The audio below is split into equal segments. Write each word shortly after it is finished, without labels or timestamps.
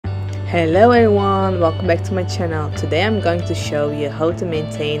Hello everyone, welcome back to my channel. Today I'm going to show you how to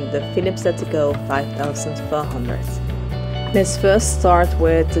maintain the Philips Latte Go 5400. Let's first start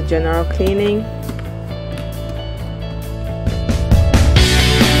with the general cleaning.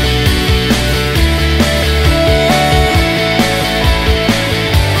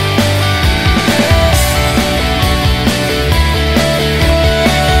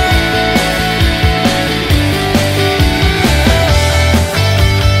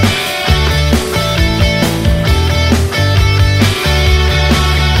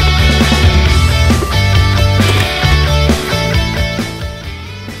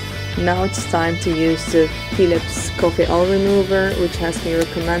 Now it's time to use the Philips coffee oil remover, which has been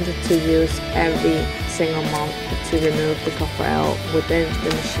recommended to use every single month to remove the coffee oil within the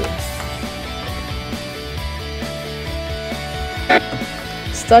machine.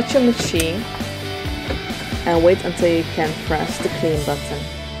 Start your machine and wait until you can press the clean button.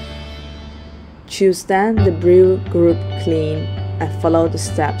 Choose then the Brew Group Clean and follow the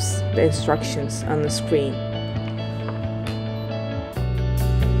steps, the instructions on the screen.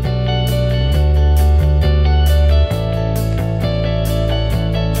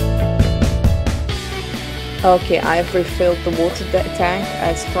 Okay, I've refilled the water tank.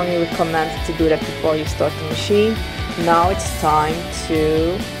 I strongly recommend to do that before you start the machine. Now it's time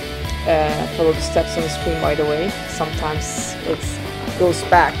to follow the steps on the screen, by the way. Sometimes it goes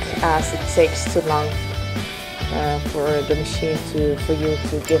back as it takes too long for the machine for you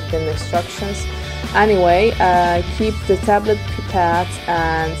to give them instructions. Anyway, keep the tablet pipette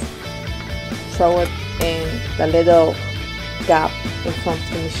and throw it in the little gap in front of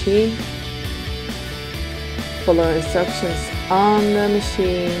the machine. Follow instructions on the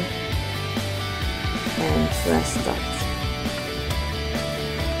machine and press start.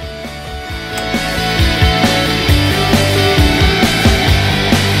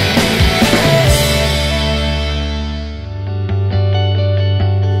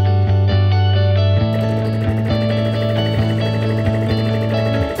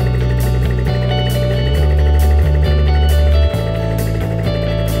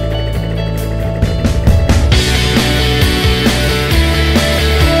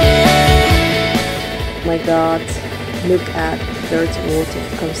 My God, look at the dirty water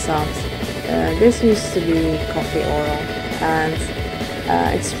that comes out. This used to be coffee oil, and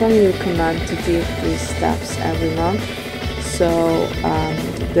it's strongly recommended to do these steps every month, so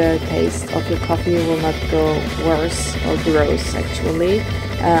the taste of your coffee will not go worse or gross actually.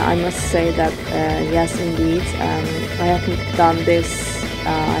 I must say that yes indeed, I haven't done this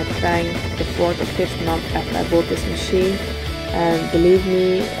I think the 4th or 5th month after I bought this machine, and believe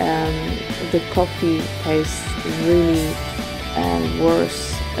me, the coffee tastes really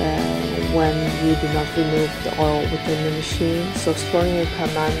worse when you do not remove the oil within the machine. So strongly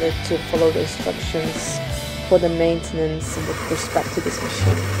recommended to follow the instructions for the maintenance with respect to this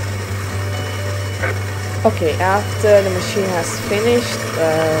machine. Okay, after the machine has finished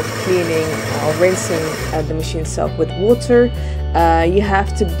cleaning or rinsing the machine itself with water, you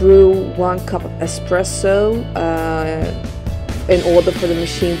have to brew 1 cup of espresso in order for the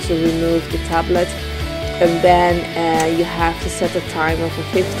machine to remove the tablet, and then you have to set a timer for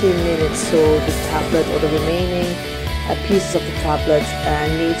 15 minutes so the tablet or the remaining pieces of the tablet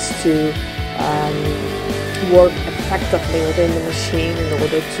needs to work effectively within the machine in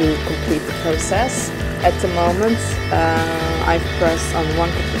order to complete the process. At the moment I've pressed on 1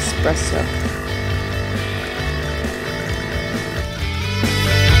 cup of espresso.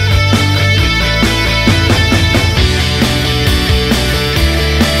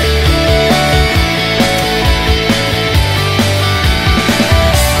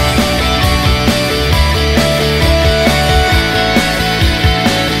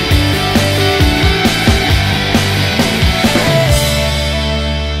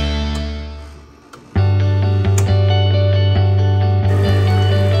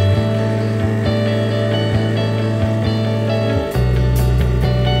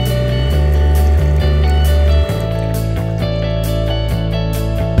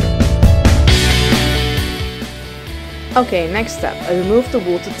 Okay, next step, I remove the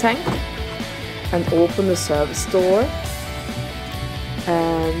water tank and open the service door,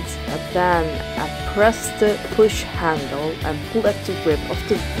 and then I press the push handle and pull at the grip of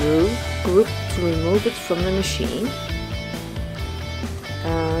the brew group to remove it from the machine.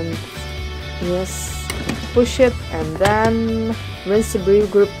 And yes, push it and then rinse the brew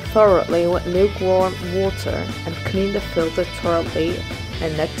group thoroughly with lukewarm water and clean the filter thoroughly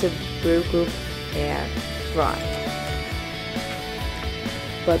and let the brew group air dry.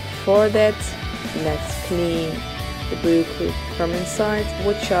 But before that, let's clean the brew from inside.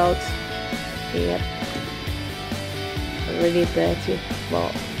 Watch out. Yep. Really dirty.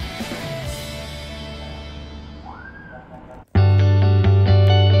 Well.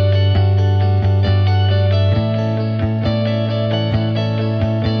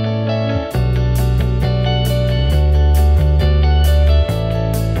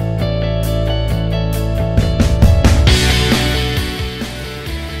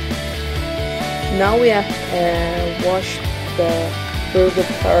 Now we have washed the brew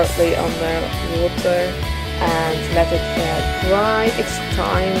thoroughly under water and let it dry. It's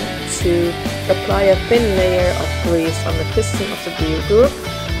time to apply a thin layer of grease on the piston of the brew group.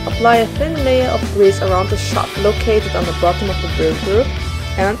 Apply a thin layer of grease around the shaft located on the bottom of the brew group,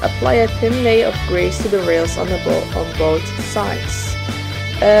 and apply a thin layer of grease to the rails on both sides.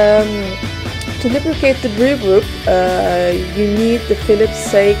 To lubricate the brew group, you need the Philips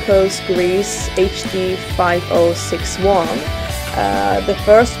Seikos Grease HD 5061. The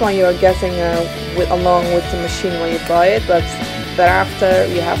first one you are getting along with the machine when you buy it, but thereafter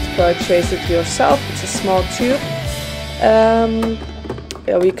you have to purchase it yourself. It's a small tube.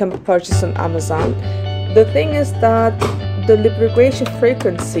 You can purchase on Amazon. The thing is that the lubrication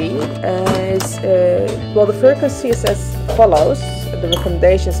frequency the frequency is as follows. The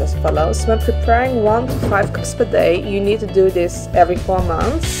recommendations as follows. When preparing 1 to 5 cups per day, you need to do this every 4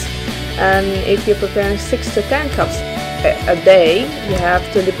 months. And if you're preparing 6 to 10 cups a day, you have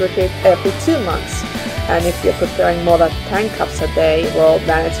to lubricate every 2 months. And if you're preparing more than 10 cups a day, well,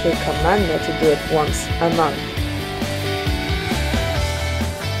 then it's recommended to do it once a month.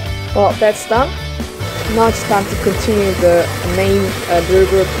 Well, that's done. Now it's time to continue the main brew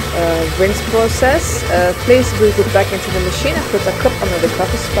group rinse process. Place the brew group back into the machine and put a cup under the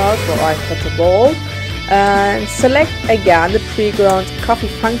coffee spout, or I put a bowl. And select again the pre-ground coffee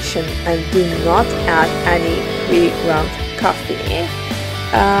function and do not add any pre-ground coffee.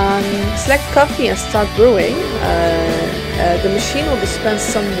 Select coffee and start brewing. The machine will dispense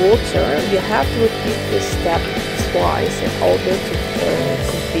some water. You have to repeat this step twice in order to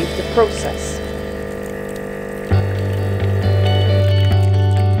complete the process.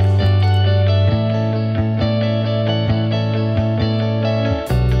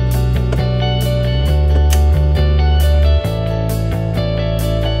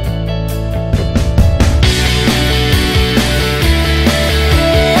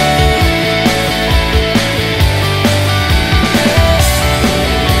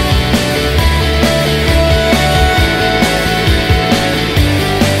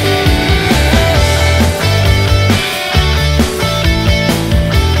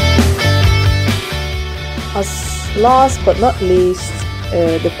 Last but not least,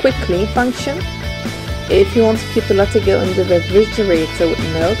 the quick clean function. If you want to keep the latte go in the refrigerator with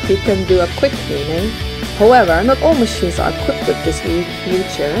milk, you can do a quick cleaning. However, not all machines are equipped with this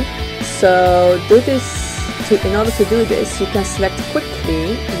feature, so in order to do this, you can select quick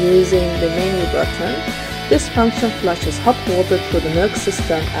clean using the menu button. This function flushes hot water through the milk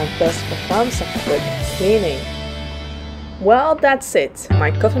system and thus performs a quick cleaning. Well, that's it. My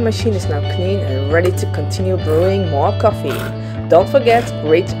coffee machine is now clean and ready to continue brewing more coffee. Don't forget,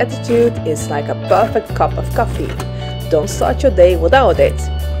 great attitude is like a perfect cup of coffee. Don't start your day without it.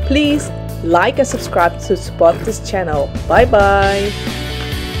 Please like and subscribe to support this channel. Bye bye!